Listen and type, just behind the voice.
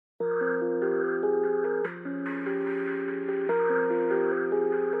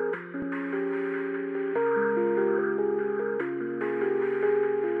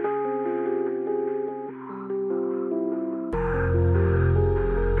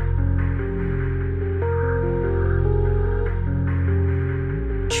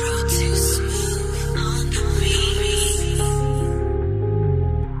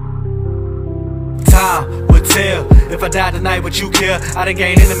If I die tonight, would you care? I done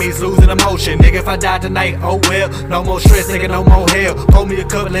gained enemies, losing emotion. Nigga, if I die tonight, oh well. No more stress, nigga, no more hell. Pour me a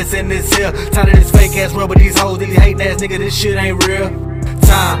cup, let's end this here. Tired of this fake ass rubber, these hoes, these hating ass nigga, this shit ain't real.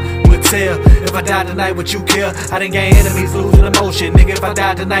 Time would tell. If I die tonight, would you care? I done gained enemies, losing emotion. Nigga, if I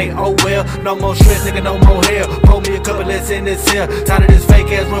die tonight, oh well. No more stress, nigga, no more hell. Pour me a cup, let's end this here. Tired of this fake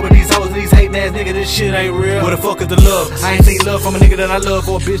ass rubber, these hoes, these hating ass nigga, this shit ain't real. What the fuck is the love? I ain't seen love from a nigga that I love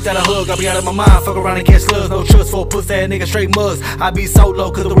or a bitch that I hug. I be out of my mind, fuck around and catch slugs. No trust for a pussy ass nigga, straight mugs. I be so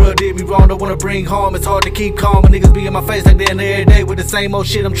low cause the world did me wrong. Don't wanna bring harm, it's hard to keep calm. When niggas be in my face like that every day with the same old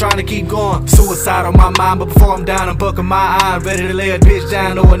shit, I'm trying to keep going. Suicide on my mind, but before I'm down, I'm bucking my eye. Ready to lay a bitch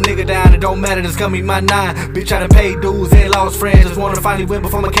down or a nigga down, it don't matter, just come eat my nine. Bitch, I done paid dues and lost friends, just wanna finally win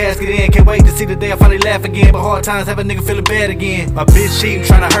before my casket in. Can't wait to see the day I finally laugh again, but hard times have a nigga feeling bad again. My bitch cheating,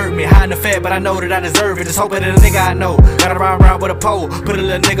 tryna hurt me, hiding the fat, but I know that I deserve it. Just hoping that a nigga I know gotta ride around with a pole, put a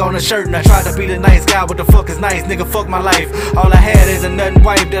little nigga on a shirt, and I tried to be the nice guy. What the fuck is nice, nigga? Fuck my life. All I had is a nothing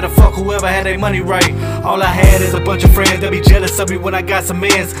wife that'll fuck whoever had their money right. All I had is a bunch of friends that be jealous of me when I got some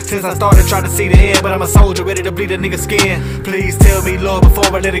ends. Since I started trying to see the end, but I'm a soldier ready to bleed a nigga's skin. Please tell me, Lord, before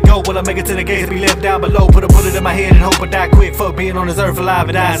I let it go, will I make it to the gates, be left down below? Put a bullet in my head and hope I die quick. Fuck being on this earth alive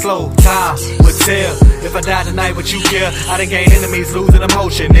and dying slow. Time would tell. If I die tonight, would you care? I done gained enemies, losing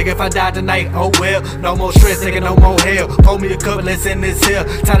emotion. Nigga, if I die tonight, oh well. No more stress, nigga, no more hell. Pour me a cup, let's end this here.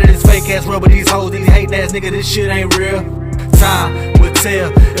 Tired of this fake ass rubber, these hoes, these hating ass nigga, this shit ain't real. Time would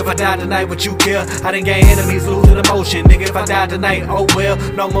tell. If I die tonight, would you care? I done gained enemies, losing emotion. Nigga, if I die tonight, oh well.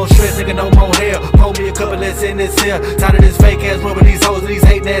 No more stress, nigga, no more hell. Pour me a cup, let's end this here. Tired of this fake ass rubber, these hoes, these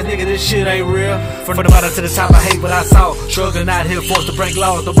hating ass nigga, this shit ain't real. From the bottom to the top, I hate what I saw. Struggling out here, forced to break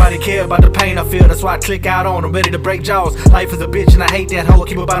laws. Nobody care about the pain I feel, that's why I click out on. I'm ready to break jaws. Life is a bitch and I hate that hoe.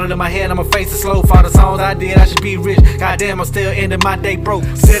 Keep a bottle in my hand, I'ma face it slow. For the songs I did, I should be rich. Goddamn, I'm still ending my day broke.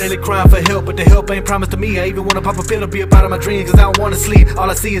 Steadily crying for help, but the help ain't promised to me. I even wanna pop a pill and be about my dreams, cause I don't wanna sleep. All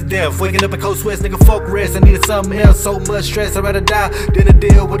I see is death. Waking up in cold sweats, nigga, fuck rest. I needed something else, so much stress. I'd rather die than to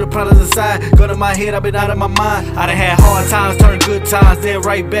deal with the problems inside. Gun in my head, I've been out of my mind. I done had hard times, turn good times, then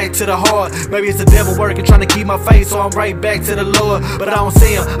right back to the hard. Maybe it's the devil working, trying to keep my face, so I'm right back to the Lord. But I don't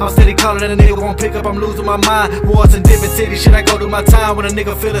see him, I'm steady calling and a nigga won't pick up, I'm losing my mind. Wars in different cities, should I go through my time when a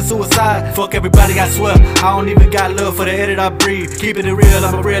nigga feeling suicide? Fuck everybody, I swear, I don't even got love for the air that I breathe. Keeping it real,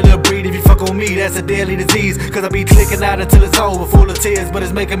 I'm a real little breed. If you fuck on me, that's a deadly disease. Cause I be clicking out until it's over, full of tears, but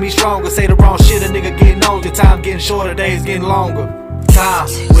it's making me stronger. Say the wrong shit, a nigga getting older. Time getting shorter, days getting longer. Time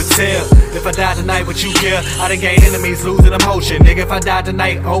would tell. If I die tonight, would you care? I done gained enemies, losing emotion. Nigga, if I die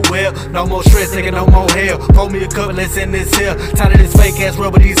tonight, oh well. No more stress, nigga, no more hell. Pour me a cup, let's end this here. Tired of this fake ass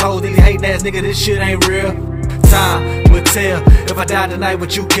rubber, these hoes, these hating ass nigga, this shit ain't real. Time would tell. If I die tonight,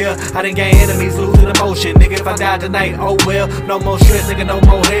 would you care? I done gained enemies, losing emotion. Nigga, if I die tonight, oh well. No more stress, nigga, no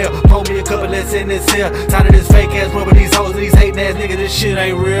more hell. Pour me a cup, let's end this here. Tired of this fake ass rubber, these hoes, these hating ass nigga, this shit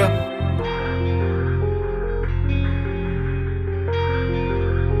ain't real.